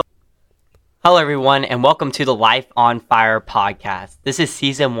Hello, everyone, and welcome to the Life on Fire podcast. This is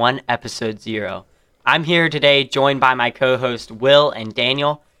Season 1, Episode 0. I'm here today joined by my co-host Will and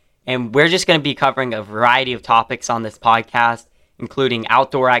Daniel, and we're just going to be covering a variety of topics on this podcast, including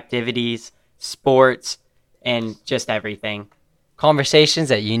outdoor activities, sports, and just everything. Conversations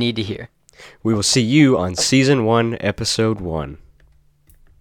that you need to hear. We will see you on Season 1, Episode 1.